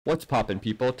What's poppin'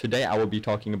 people? Today I will be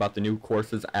talking about the new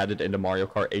courses added into Mario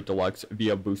Kart 8 Deluxe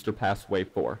via Booster Pass Wave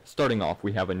 4. Starting off,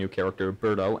 we have a new character,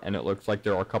 Birdo, and it looks like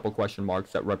there are a couple question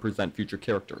marks that represent future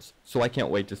characters, so I can't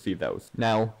wait to see those.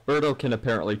 Now, Birdo can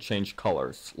apparently change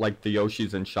colors, like the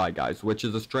Yoshis and Shy Guys, which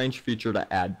is a strange feature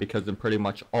to add because in pretty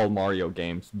much all Mario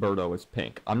games, Birdo is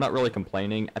pink. I'm not really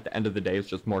complaining, at the end of the day it's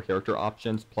just more character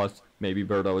options, plus maybe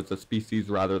Birdo is a species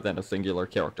rather than a singular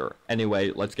character. Anyway,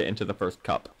 let's get into the first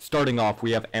cup. Starting off, we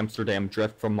have Amsterdam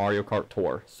Drift from Mario Kart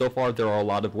Tour. So far, there are a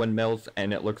lot of windmills,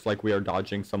 and it looks like we are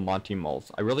dodging some Monty Moles.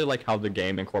 I really like how the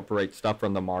game incorporates stuff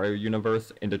from the Mario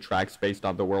universe into tracks based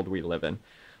on the world we live in.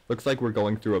 Looks like we're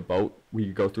going through a boat,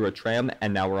 we go through a tram,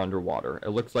 and now we're underwater. It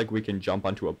looks like we can jump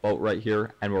onto a boat right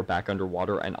here, and we're back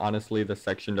underwater, and honestly, this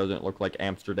section doesn't look like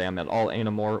Amsterdam at all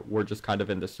anymore. We're just kind of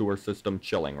in the sewer system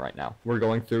chilling right now. We're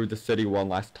going through the city one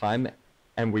last time,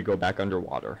 and we go back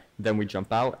underwater. Then we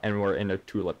jump out, and we're in a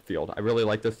tulip field. I really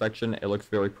like this section. It looks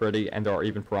very pretty, and there are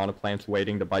even piranha plants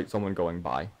waiting to bite someone going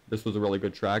by. This was a really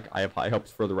good track. I have high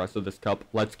hopes for the rest of this cup.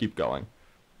 Let's keep going.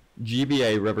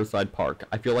 GBA Riverside Park.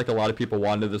 I feel like a lot of people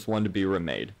wanted this one to be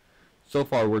remade. So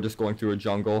far, we're just going through a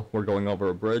jungle. We're going over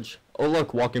a bridge. Oh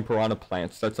look, walking piranha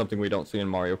plants. That's something we don't see in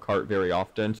Mario Kart very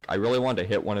often. I really wanted to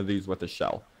hit one of these with a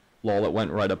shell. Lol, it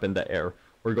went right up in the air.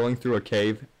 We're going through a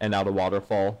cave and out a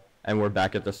waterfall, and we're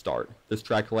back at the start. This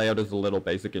track layout is a little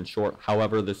basic and short,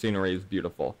 however, the scenery is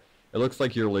beautiful. It looks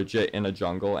like you're legit in a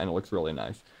jungle, and it looks really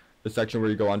nice. The section where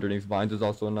you go underneath vines is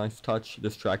also a nice touch.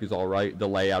 This track is alright. The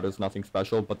layout is nothing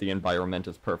special, but the environment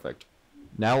is perfect.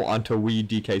 Now onto Wii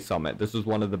DK Summit. This is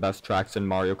one of the best tracks in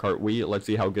Mario Kart Wii. Let's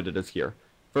see how good it is here.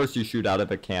 First you shoot out of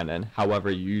a cannon,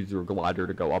 however you use your glider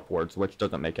to go upwards, which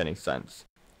doesn't make any sense.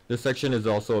 This section is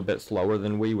also a bit slower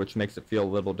than Wii, which makes it feel a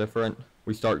little different.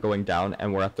 We start going down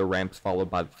and we're at the ramps followed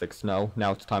by the thick snow.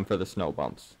 Now it's time for the snow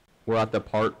bumps. We're at the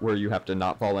part where you have to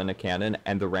not fall in a cannon,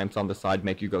 and the ramps on the side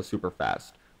make you go super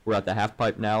fast. We're at the half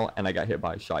pipe now, and I got hit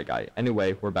by a Shy Guy.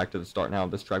 Anyway, we're back to the start now.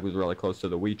 This track was really close to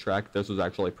the Wii track. This was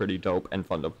actually pretty dope and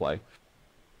fun to play.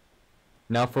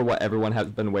 Now for what everyone has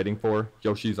been waiting for,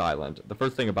 Yoshi's Island. The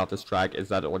first thing about this track is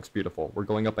that it looks beautiful. We're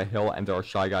going up a hill, and there are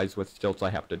Shy Guys with stilts I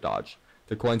have to dodge.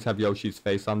 The coins have Yoshi's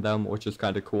face on them, which is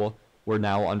kinda cool. We're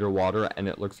now underwater, and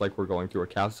it looks like we're going through a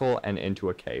castle and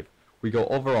into a cave. We go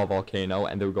over a volcano,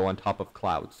 and then we go on top of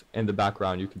clouds. In the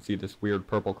background, you can see this weird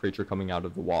purple creature coming out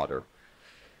of the water.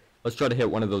 Let's try to hit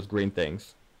one of those green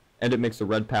things, and it makes a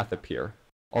red path appear.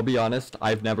 I'll be honest,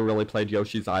 I've never really played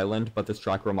Yoshi's Island, but this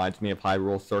track reminds me of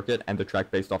Hyrule Circuit and the track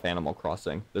based off Animal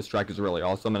Crossing. This track is really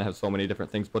awesome and has so many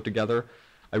different things put together.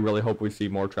 I really hope we see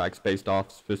more tracks based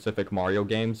off specific Mario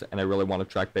games, and I really want a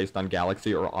track based on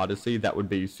Galaxy or Odyssey. That would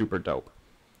be super dope.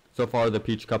 So far, the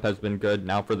Peach Cup has been good.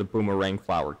 Now for the Boomerang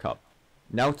Flower Cup.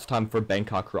 Now it's time for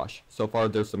Bangkok Rush. So far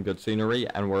there's some good scenery,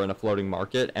 and we're in a floating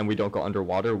market, and we don't go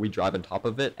underwater. We drive on top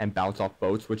of it and bounce off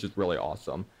boats, which is really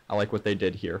awesome. I like what they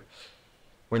did here.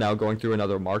 We're now going through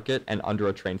another market and under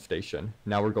a train station.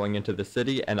 Now we're going into the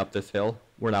city and up this hill.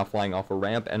 We're now flying off a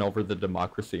ramp and over the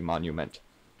Democracy Monument.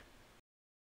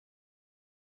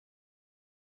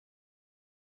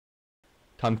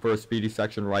 Time for a speedy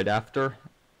section right after,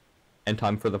 and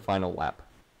time for the final lap.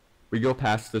 We go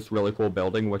past this really cool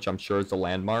building, which I'm sure is a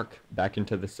landmark, back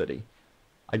into the city.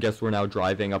 I guess we're now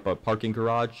driving up a parking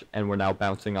garage, and we're now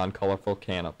bouncing on colorful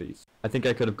canopies. I think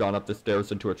I could have gone up the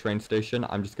stairs into a train station.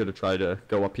 I'm just going to try to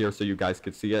go up here so you guys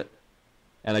could see it.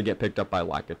 And I get picked up by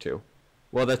Lakitu.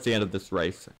 Well, that's the end of this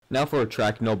race. Now for a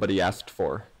track nobody asked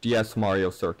for, DS Mario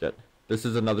Circuit. This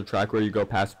is another track where you go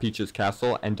past Peach's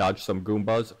castle and dodge some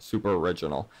Goombas, super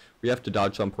original. We have to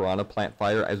dodge some piranha plant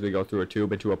fire as we go through a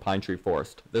tube into a pine tree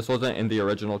forest. This wasn't in the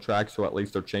original track, so at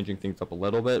least they're changing things up a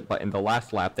little bit, but in the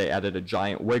last lap they added a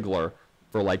giant wiggler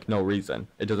for like no reason.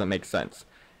 It doesn't make sense.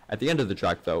 At the end of the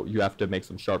track though, you have to make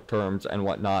some sharp turns and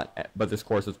whatnot, but this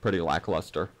course is pretty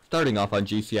lackluster. Starting off on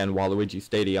GCN Waluigi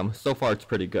Stadium, so far it's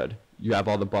pretty good. You have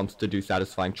all the bumps to do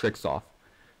satisfying tricks off.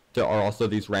 There are also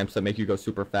these ramps that make you go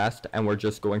super fast, and we're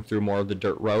just going through more of the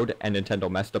dirt road, and Nintendo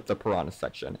messed up the piranha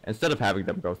section. Instead of having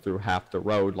them go through half the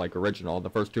road like original, the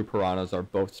first two piranhas are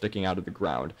both sticking out of the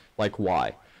ground. Like,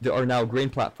 why? There are now green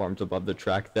platforms above the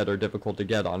track that are difficult to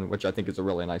get on, which I think is a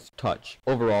really nice touch.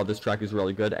 Overall, this track is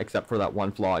really good, except for that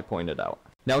one flaw I pointed out.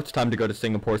 Now it's time to go to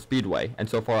Singapore Speedway, and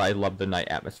so far I love the night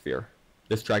atmosphere.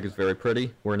 This track is very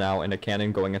pretty. We're now in a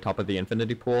cannon going on top of the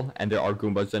infinity pool, and there are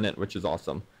Goombas in it, which is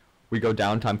awesome. We go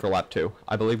down, time for lap 2.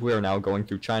 I believe we are now going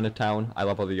through Chinatown. I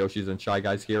love all the Yoshis and Shy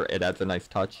Guys here. It adds a nice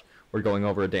touch. We're going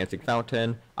over a dancing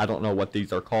fountain. I don't know what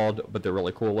these are called, but they're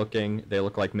really cool looking. They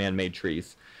look like man-made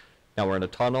trees. Now we're in a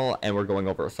tunnel, and we're going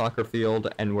over a soccer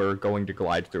field, and we're going to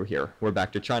glide through here. We're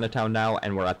back to Chinatown now,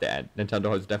 and we're at the end.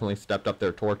 Nintendo has definitely stepped up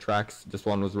their tour tracks. This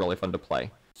one was really fun to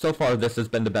play. So far, this has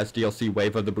been the best DLC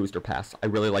wave of the Booster Pass. I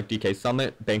really like DK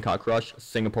Summit, Bangkok Rush,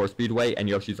 Singapore Speedway, and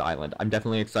Yoshi's Island. I'm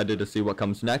definitely excited to see what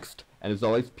comes next, and as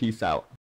always, peace out.